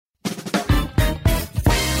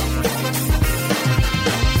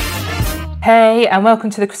Hey, and welcome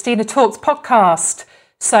to the Christina Talks podcast.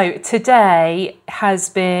 So today has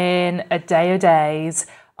been a day of days.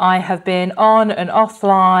 I have been on and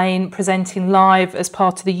offline presenting live as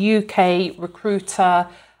part of the UK Recruiter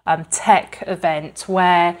tech event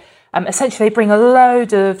where essentially they bring a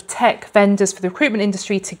load of tech vendors for the recruitment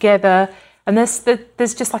industry together, and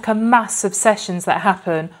there's just like a mass of sessions that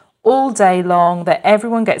happen all day long that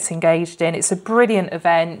everyone gets engaged in. It's a brilliant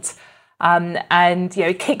event. And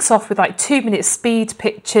it kicks off with like 2-minute speed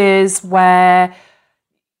pitches where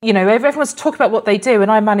everyone's talking about what they do,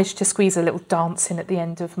 and I managed to squeeze a little dance in at the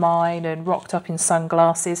end of mine and rocked up in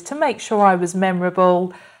sunglasses to make sure I was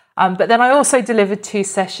memorable. But then I also delivered 2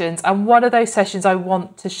 sessions, and one of those sessions I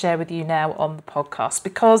want to share with you now on the podcast,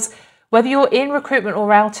 because whether you're in recruitment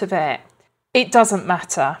or out of it, it doesn't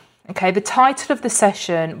matter. Okay, the title of the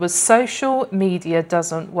session was Social Media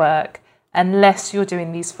Doesn't Work unless you're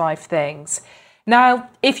doing these 5 things. Now,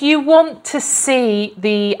 if you want to see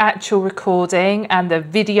the actual recording and the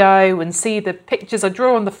video and see the pictures I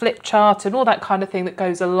draw on the flip chart and all that kind of thing that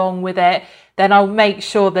goes along with it, then I'll make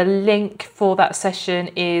sure the link for that session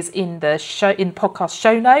is in the podcast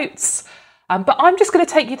show notes. But I'm just going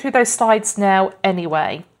to take you through those slides now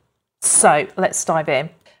anyway. So let's dive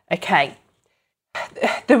in. Okay.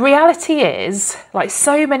 The reality is, like,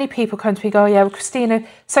 so many people come to me and go, well, Christina,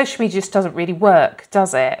 social media just doesn't really work,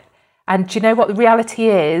 does it? And do you know what the reality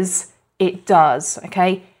is? It does,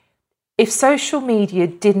 okay? If social media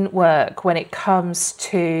didn't work when it comes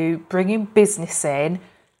to bringing business in,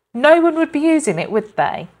 no one would be using it, would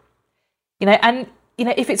they?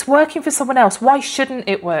 If it's working for someone else, why shouldn't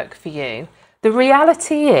it work for you? The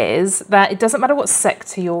reality is that it doesn't matter what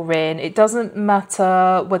sector you're in. It doesn't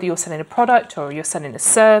matter whether you're selling a product or you're selling a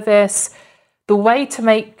service. The way to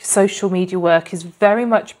make social media work is very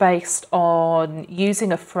much based on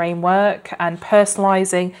using a framework and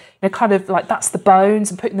personalizing, kind of like that's the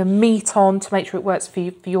bones, and putting the meat on to make sure it works for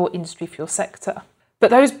your industry, for your sector. But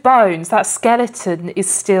those bones, that skeleton is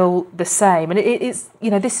still the same. And it's,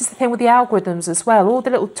 this is the thing with the algorithms as well. All the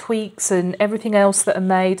little tweaks and everything else that are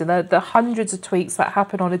made, and the hundreds of tweaks that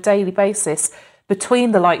happen on a daily basis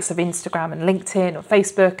between the likes of Instagram and LinkedIn or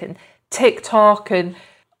Facebook and TikTok and,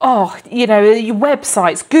 your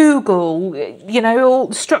websites, Google,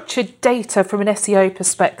 all structured data from an SEO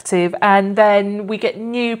perspective. And then we get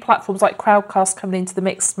new platforms like Crowdcast coming into the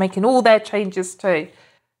mix, making all their changes too.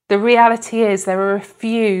 The reality is there are a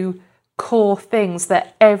few core things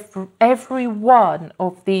that every one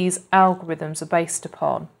of these algorithms are based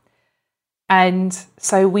upon. And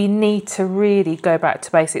so we need to really go back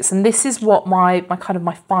to basics. And this is what my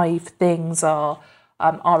 5 things are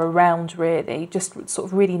around, really, just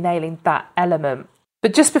sort of really nailing that element.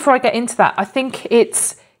 But just before I get into that, I think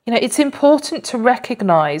it's important to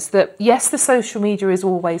recognise that, yes, the social media is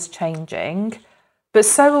always changing, but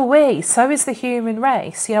so are we, so is the human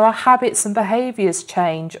race. Our habits and behaviours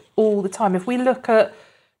change all the time. If we look at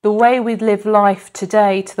the way we live life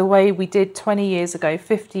today to the way we did 20 years ago,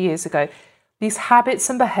 50 years ago, these habits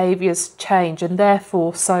and behaviours change, and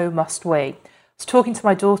therefore so must we. I was talking to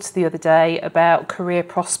my daughter the other day about career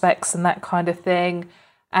prospects and that kind of thing,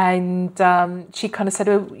 and she kind of said,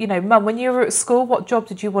 Mum, when you were at school, what job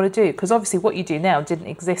did you want to do? Because obviously what you do now didn't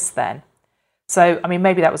exist then. So,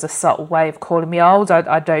 maybe that was a subtle way of calling me old.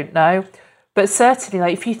 I don't know, but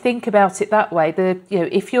certainly, if you think about it that way,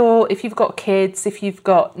 if you've got kids, if you've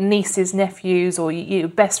got nieces, nephews, or your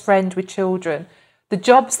best friend with children, the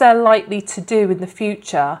jobs they're likely to do in the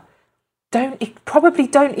future probably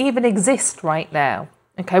don't even exist right now.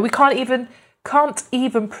 Okay, we can't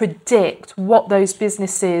even predict what those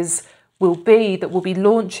businesses will be that will be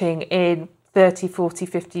launching in 30, 40,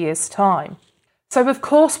 50 years' time. So, of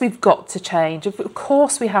course, we've got to change. Of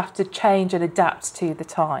course, we have to change and adapt to the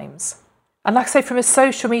times. And like I say, from a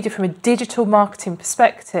social media, from a digital marketing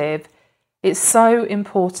perspective, it's so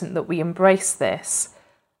important that we embrace this.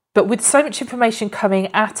 But with so much information coming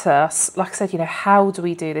at us, like I said, how do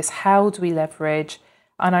we do this? How do we leverage?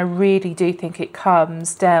 And I really do think it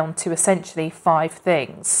comes down to essentially 5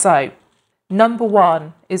 things. So, number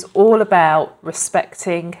 1 is all about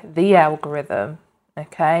respecting the algorithm,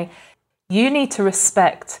 okay? You need to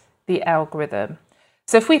respect the algorithm.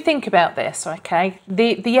 So if we think about this, okay,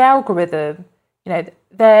 the algorithm,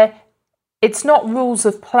 it's not rules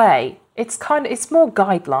of play. It's more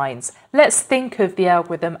guidelines. Let's think of the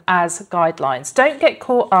algorithm as guidelines. Don't get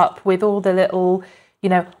caught up with all the little,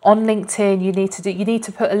 on LinkedIn, you need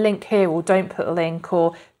to put a link here, or don't put a link,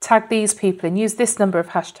 or tag these people and use this number of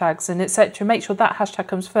hashtags and etc. Make sure that hashtag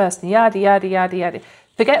comes first, and yada, yada, yada, yada.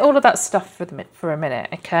 Forget all of that stuff for a minute,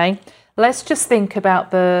 okay? Let's just think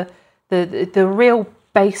about the real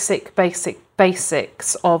basics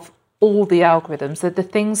of all the algorithms. They're the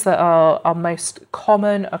things that are most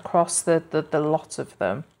common across the lot of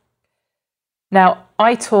them. Now,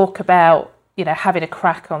 I talk about, having a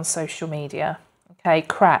crack on social media. Okay,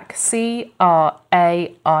 crack, C-R-A-I-C.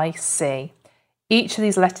 Each of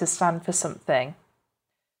these letters stand for something.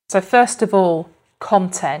 So first of all,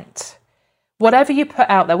 content. Whatever you put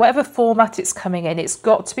out there, whatever format it's coming in, it's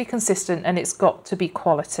got to be consistent and it's got to be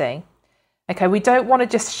quality. Okay, we don't want to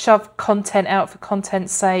just shove content out for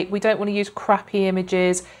content's sake. We don't want to use crappy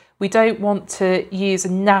images. We don't want to use a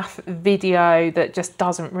naff video that just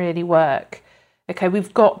doesn't really work. Okay,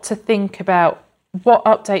 we've got to think about what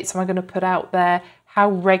updates am I going to put out there? How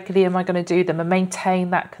regularly am I going to do them, and maintain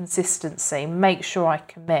that consistency? Make sure I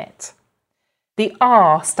commit. The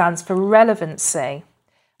R stands for relevancy.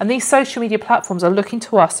 And these social media platforms are looking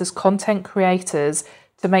to us as content creators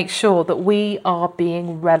to make sure that we are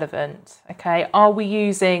being relevant. Okay, are we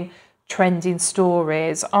using trending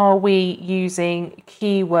stories? Are we using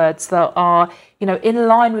keywords that are, in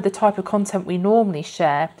line with the type of content we normally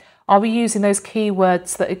share? Are we using those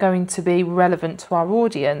keywords that are going to be relevant to our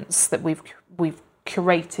audience that we've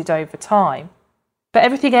curated over time? But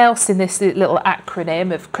everything else in this little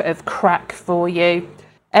acronym of crack for you,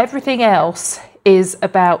 everything else is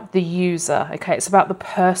about the user. Okay, it's about the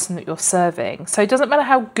person that you're serving. So it doesn't matter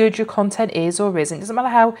how good your content is or isn't. It doesn't matter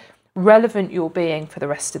how relevant you're being for the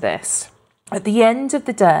rest of this. At the end of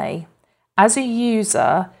the day, as a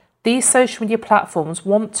user, these social media platforms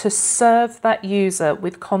want to serve that user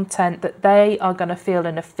with content that they are going to feel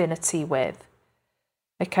an affinity with.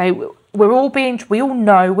 Okay, we all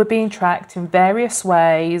know we're being tracked in various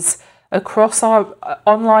ways across our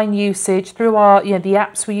online usage, through our, the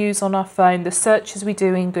apps we use on our phone, the searches we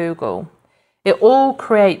do in Google. It all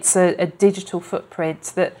creates a digital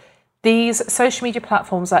footprint that these social media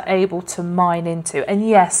platforms are able to mine into. And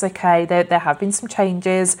yes, okay, there have been some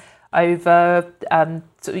changes over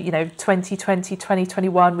 2020,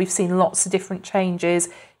 2021. We've seen lots of different changes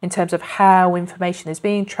in terms of how information is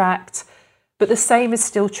being tracked. But the same is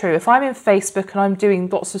still true. If I'm in Facebook and I'm doing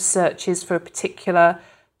lots of searches for a particular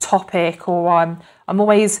topic, or I'm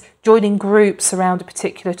always joining groups around a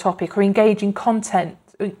particular topic, or engaging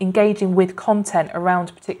with content around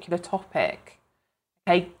a particular topic,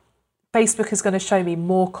 okay, Facebook is going to show me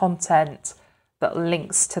more content that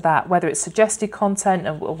links to that, whether it's suggested content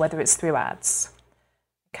or whether it's through ads.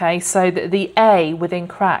 Okay, so the A within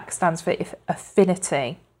crack stands for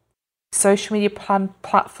affinity. Social media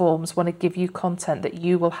platforms want to give you content that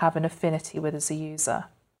you will have an affinity with as a user.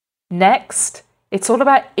 Next, it's all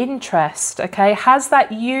about interest, okay? Has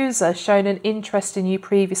that user shown an interest in you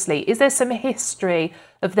previously? Is there some history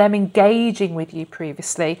of them engaging with you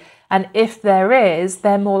previously? And if there is,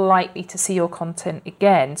 they're more likely to see your content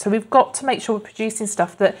again. So we've got to make sure we're producing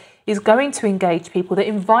stuff that is going to engage people, that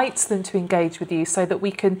invites them to engage with you, so that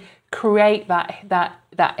we can create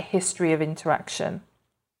that history of interaction.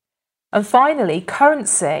 And finally,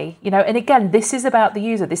 currency, and again, this is about the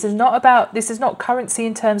user. This is not currency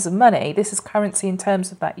in terms of money. This is currency in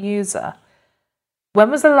terms of that user.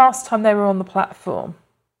 When was the last time they were on the platform?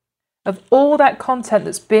 Of all that content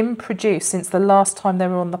that's been produced since the last time they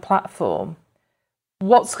were on the platform,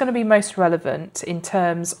 what's going to be most relevant in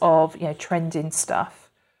terms of, trending stuff?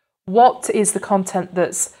 What is the content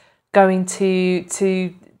that's going to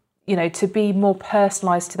be more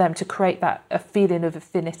personalized to them, to create a feeling of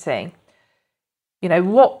affinity?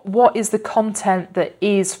 What is the content that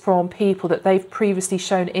is from people that they've previously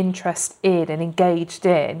shown interest in and engaged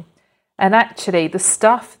in? And actually, the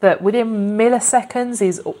stuff that within milliseconds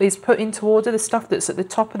is put into order, the stuff that's at the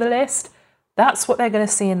top of the list, that's what they're going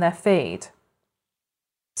to see in their feed.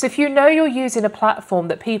 So if you know you're using a platform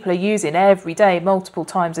that people are using every day, multiple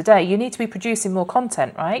times a day, you need to be producing more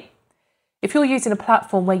content, right? If you're using a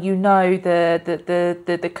platform where you know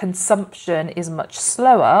the consumption is much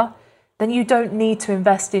slower, then you don't need to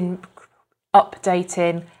invest in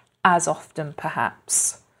updating as often,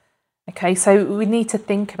 perhaps. Okay, so we need to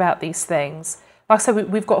think about these things. Like I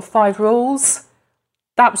said, we've got 5 rules.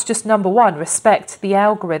 That was just number 1, respect the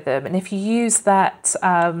algorithm. And if you use that,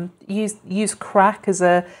 use crack as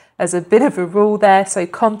a bit of a rule there, so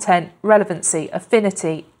content, relevancy,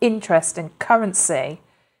 affinity, interest, and currency.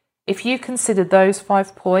 If you consider those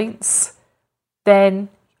 5 points, then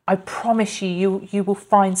I promise you will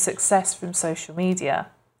find success from social media.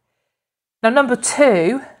 Now, number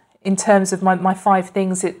 2, in terms of my 5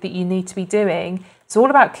 things that you need to be doing, it's all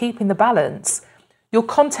about keeping the balance. Your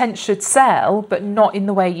content should sell, but not in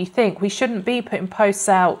the way you think. We shouldn't be putting posts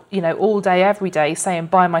out, all day, every day, saying,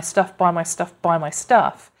 buy my stuff, buy my stuff, buy my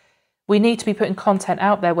stuff. We need to be putting content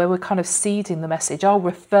out there where we're kind of seeding the message. I'll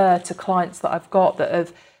refer to clients that I've got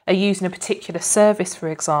that are using a particular service, for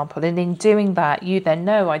example. And in doing that, you then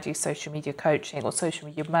know I do social media coaching or social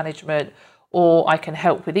media management, or I can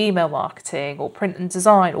help with email marketing or print and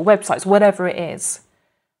design or websites, whatever it is.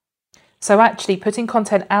 So actually putting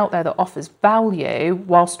content out there that offers value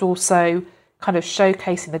whilst also kind of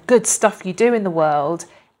showcasing the good stuff you do in the world,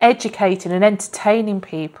 educating and entertaining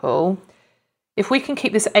people. If we can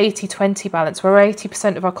keep this 80-20 balance where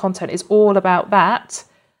 80% of our content is all about that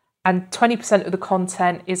and 20% of the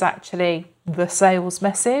content is actually the sales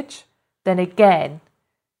message, then again,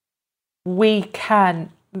 we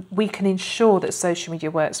can ensure that social media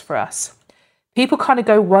works for us. People kind of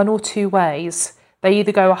go one or two ways. They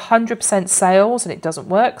either go 100% sales and it doesn't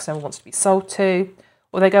work, so someone wants to be sold to,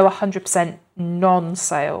 or they go 100%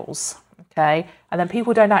 non-sales, okay? And then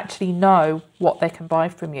people don't actually know what they can buy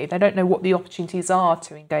from you. They don't know what the opportunities are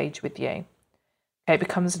to engage with you. Okay, it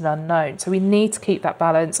becomes an unknown. So we need to keep that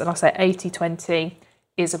balance, and I say 80-20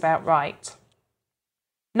 is about right.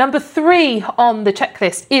 Number 3 on the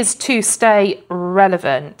checklist is to stay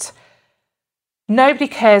relevant. Nobody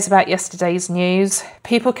cares about yesterday's news.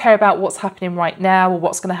 People care about what's happening right now or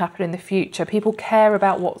what's going to happen in the future. People care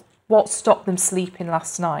about what stopped them sleeping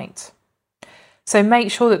last night. So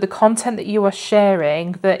make sure that the content that you are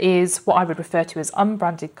sharing, that is what I would refer to as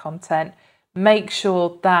unbranded content, make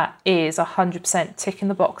sure that is 100% ticking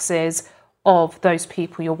the boxes of those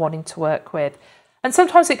people you're wanting to work with. And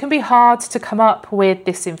sometimes it can be hard to come up with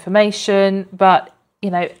this information, but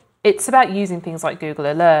it's about using things like Google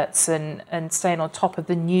Alerts and staying on top of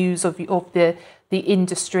the news of the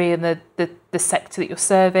industry and the sector that you're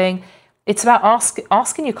serving. It's about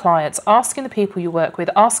asking your clients, asking the people you work with,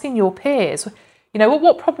 asking your peers,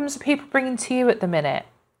 what problems are people bringing to you at the minute?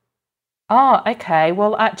 Okay,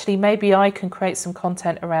 well, actually, maybe I can create some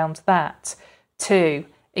content around that too.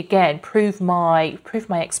 Again, prove my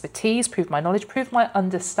expertise, prove my knowledge, prove my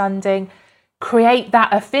understanding, create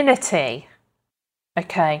that affinity.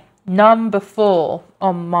 Okay, number 4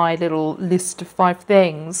 on my little list of 5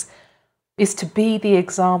 things is to be the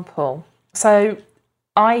example. So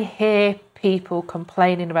I hear people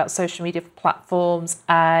complaining about social media platforms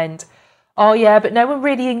and, oh yeah, but no one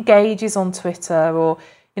really engages on Twitter, or,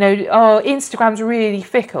 Instagram's really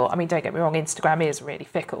fickle. I mean, don't get me wrong, Instagram is really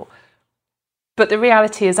fickle. But the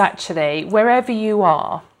reality is actually, wherever you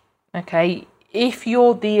are, okay, if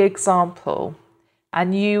you're the example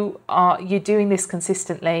and you're doing this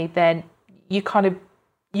consistently, then you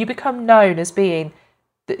become known as being,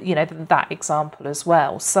 that example as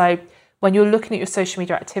well. So when you're looking at your social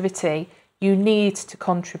media activity, you need to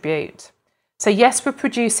contribute. So yes, we're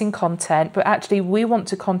producing content, but actually we want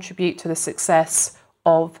to contribute to the success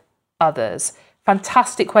of others.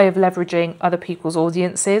 Fantastic way of leveraging other people's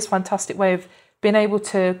audiences, fantastic way of being able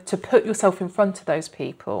to put yourself in front of those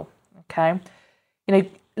people, okay?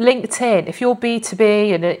 LinkedIn, if you're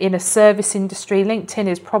B2B in a service industry, LinkedIn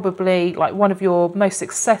is probably like one of your most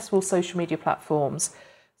successful social media platforms.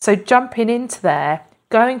 So jumping into there,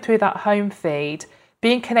 going through that home feed,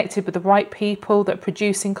 being connected with the right people that are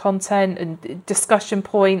producing content and discussion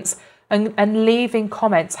points, and leaving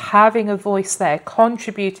comments, having a voice there,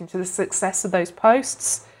 contributing to the success of those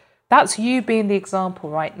posts, that's you being the example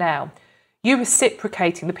right now. You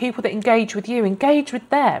reciprocating. The people that engage with you, engage with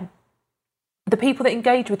them. The people that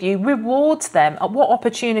engage with you, reward them. What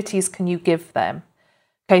opportunities can you give them?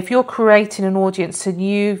 Okay, if you're creating an audience and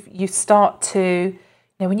you start to,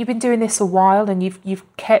 when you've been doing this a while and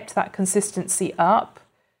you've kept that consistency up,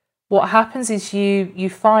 what happens is you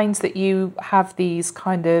find that you have these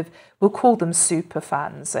kind of, we'll call them super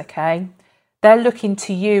fans, okay? They're looking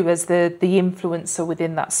to you as the influencer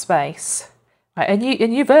within that space, right? And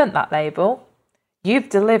you've earned that label. You've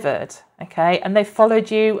delivered, okay? And they've followed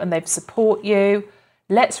you and they've supported you.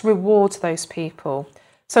 Let's reward those people.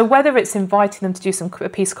 So whether it's inviting them to do a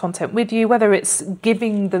piece of content with you, whether it's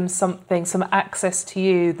giving them something, some access to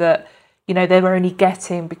you that they're only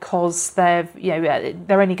getting because they're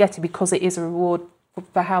only getting because it is a reward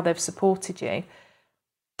for how they've supported you.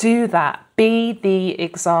 Do that. Be the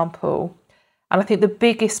example. And I think the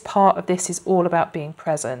biggest part of this is all about being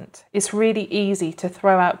present. It's really easy to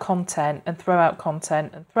throw out content and throw out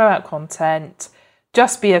content and throw out content.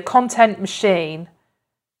 Just be a content machine.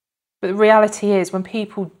 But the reality is, when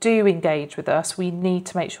people do engage with us, we need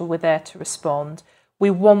to make sure we're there to respond. We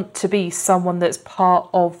want to be someone that's part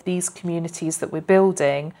of these communities that we're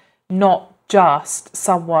building, not just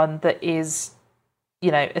someone that is,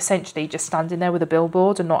 essentially just standing there with a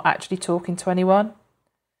billboard and not actually talking to anyone.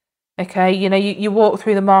 Okay, you walk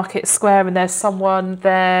through the market square and there's someone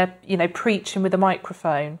there, preaching with a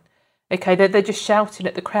microphone. Okay, they're just shouting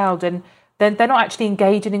at the crowd, and they're not actually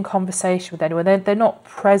engaging in conversation with anyone. They're not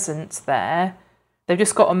present there. They've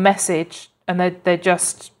just got a message, and they're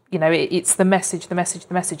just, it's the message,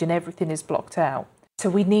 and everything is blocked out. So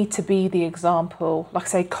we need to be the example, like I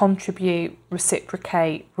say, contribute,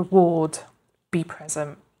 reciprocate, reward, be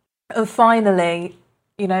present. And finally,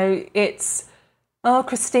 it's, oh,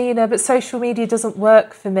 Christina, but social media doesn't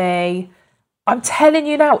work for me. I'm telling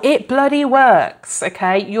you now, it bloody works,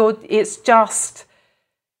 okay?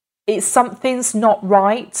 Something's not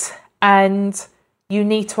right, and you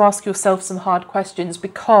need to ask yourself some hard questions,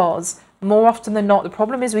 because more often than not, the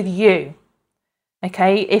problem is with you.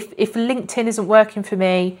 Okay, if LinkedIn isn't working for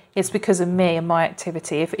me, it's because of me and my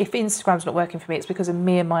activity. If Instagram's not working for me, it's because of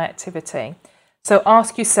me and my activity. So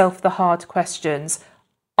ask yourself the hard questions.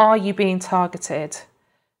 Are you being targeted?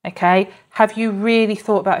 Okay, have you really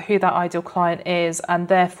thought about who that ideal client is, and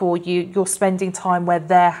therefore you're spending time where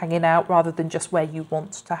they're hanging out rather than just where you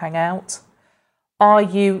want to hang out? Are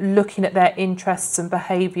you looking at their interests and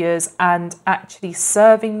behaviours and actually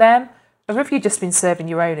serving them? Or have you just been serving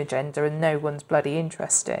your own agenda and no one's bloody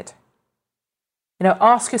interested?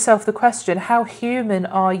 Ask yourself the question, how human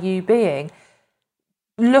are you being?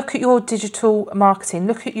 Look at your digital marketing,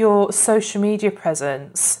 look at your social media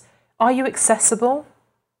presence. Are you accessible?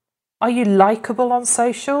 Are you likable on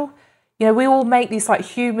social? We all make these like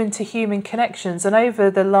human to human connections, and over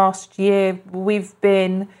the last year we've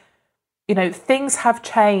been, things have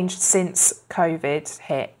changed since COVID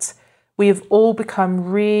hit. We have all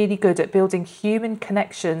become really good at building human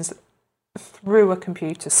connections through a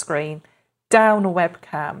computer screen, down a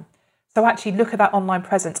webcam. So actually look at that online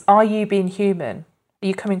presence. Are you being human? Are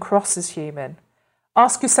you coming across as human?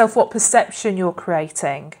 Ask yourself what perception you're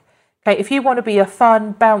creating. Okay, if you want to be a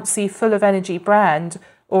fun, bouncy, full of energy brand,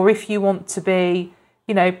 or if you want to be,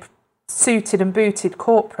 suited and booted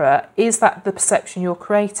corporate, is that the perception you're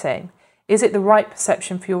creating? Is it the right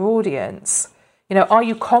perception for your audience? Are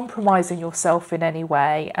you compromising yourself in any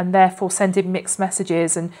way and therefore sending mixed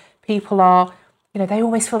messages, and people are, they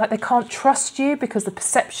always feel like they can't trust you because the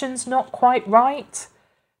perception's not quite right?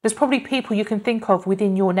 There's probably people you can think of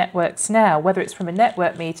within your networks now, whether it's from a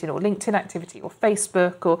network meeting or LinkedIn activity or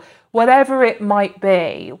Facebook or whatever it might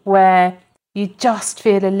be, where you just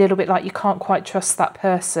feel a little bit like you can't quite trust that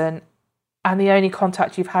person, and the only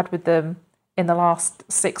contact you've had with them in the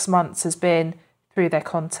last 6 months has been through their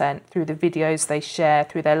content, through the videos they share,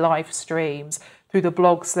 through their live streams, through the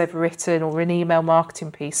blogs they've written, or an email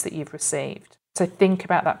marketing piece that you've received. So think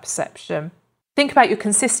about that perception. Think about your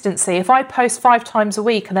consistency. If I post 5 times a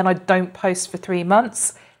week and then I don't post for 3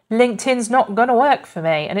 months, LinkedIn's not going to work for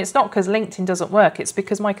me. And it's not because LinkedIn doesn't work, it's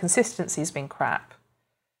because my consistency's been crap.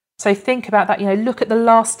 So think about that. Look at the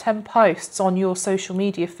last 10 posts on your social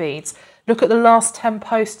media feeds. Look at the last 10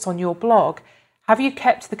 posts on your blog. Have you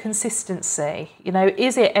kept the consistency?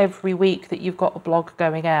 Is it every week that you've got a blog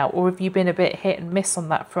going out, or have you been a bit hit and miss on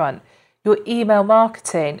that front? Your email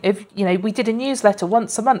marketing, if we did a newsletter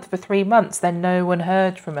once a month for 3 months, then no one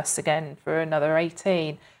heard from us again for another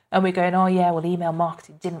 18, and we're going, oh yeah, well, email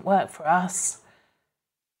marketing didn't work for us.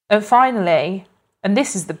 And finally, and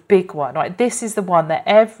this is the big one, right? This is the one that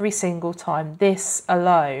every single time, this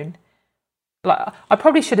alone, like I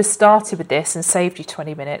probably should have started with this and saved you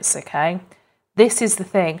 20 minutes, okay? This is the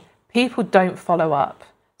thing. People don't follow up.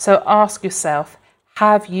 So ask yourself,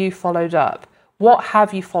 have you followed up? What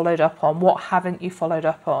have you followed up on? What haven't you followed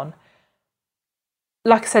up on?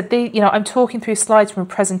 Like I said, I'm talking through slides from a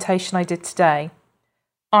presentation I did today.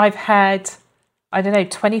 I've had,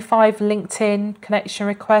 25 LinkedIn connection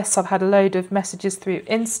requests. I've had a load of messages through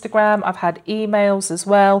Instagram. I've had emails as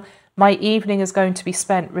well. My evening is going to be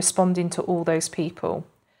spent responding to all those people.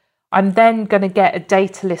 I'm then going to get a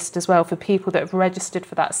data list as well for people that have registered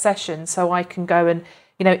for that session, so I can go and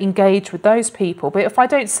engage with those people. But if I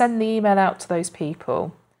don't send the email out to those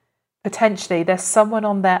people, potentially there's someone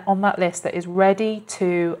on that list that is ready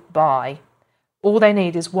to buy. All they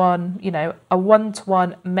need is a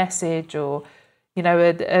one-to-one message or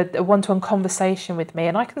a one-to-one conversation with me,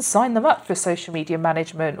 and I can sign them up for social media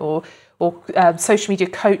management or social media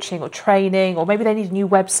coaching or training, or maybe they need a new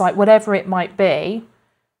website, whatever it might be.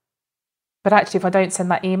 But actually, if I don't send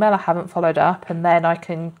that email, I haven't followed up, and then I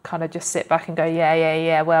can kind of just sit back and go,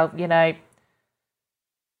 yeah, well,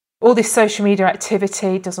 all this social media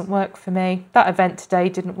activity doesn't work for me. That event today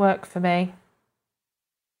didn't work for me.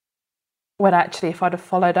 When actually, if I'd have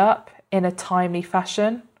followed up in a timely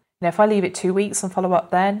fashion, if I leave it 2 weeks and follow up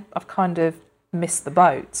then, I've kind of missed the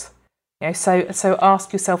boat. So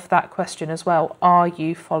ask yourself that question as well. Are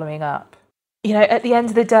you following up? At the end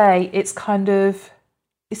of the day, it's kind of,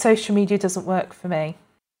 social media doesn't work for me.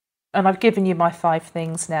 And I've given you my 5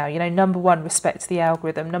 things now. You know, number 1, respect the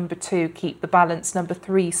algorithm. Number 2, keep the balance. Number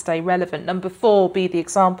 3, stay relevant. Number 4, be the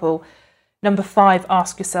example. Number 5,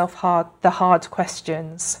 ask yourself the hard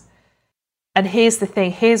questions. And here's the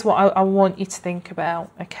thing. Here's what I want you to think about,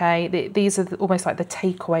 okay? These are almost like the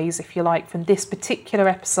takeaways, if you like, from this particular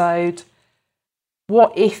episode.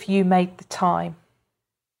 What if you made the time?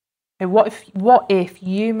 What if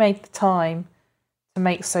you made the time to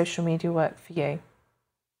make social media work for you?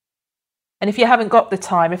 And if you haven't got the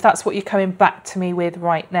time, if that's what you're coming back to me with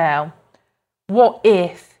right now, what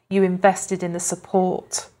if you invested in the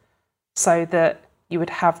support so that you would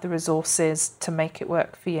have the resources to make it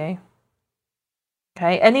work for you?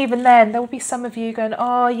 Okay, and even then, there will be some of you going,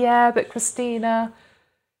 oh yeah, but Christina,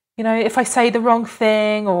 you know, if I say the wrong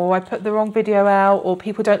thing or I put the wrong video out or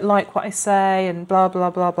people don't like what I say and blah, blah,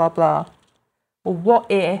 blah, blah, blah. Well, what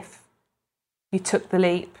if you took the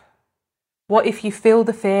leap? What if you feel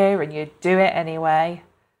the fear and you do it anyway?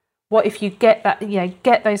 What if you get that, you know,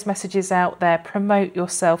 get those messages out there, promote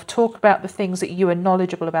yourself, talk about the things that you are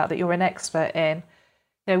knowledgeable about, that you're an expert in?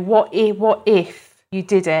 You know, what if you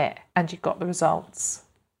did it and you got the results?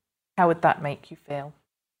 How would that make you feel?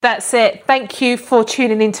 That's it. Thank you for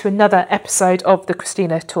tuning into another episode of the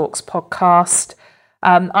Christina Talks podcast.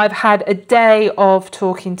 I've had a day of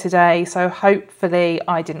talking today, so hopefully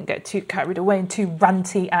I didn't get too carried away and too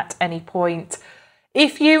ranty at any point.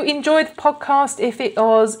 If you enjoyed the podcast, if it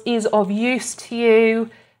is of use to you,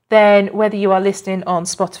 then whether you are listening on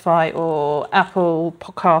Spotify or Apple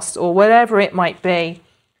Podcasts or whatever it might be,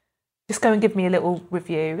 just go and give me a little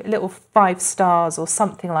review, a little 5 stars or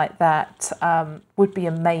something like that would be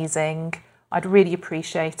amazing. I'd really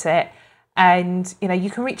appreciate it. And, you know, you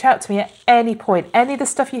can reach out to me at any point. Any of the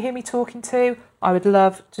stuff you hear me talking to, I would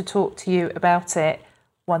love to talk to you about it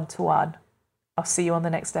one-to-one. I'll see you on the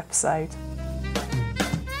next episode.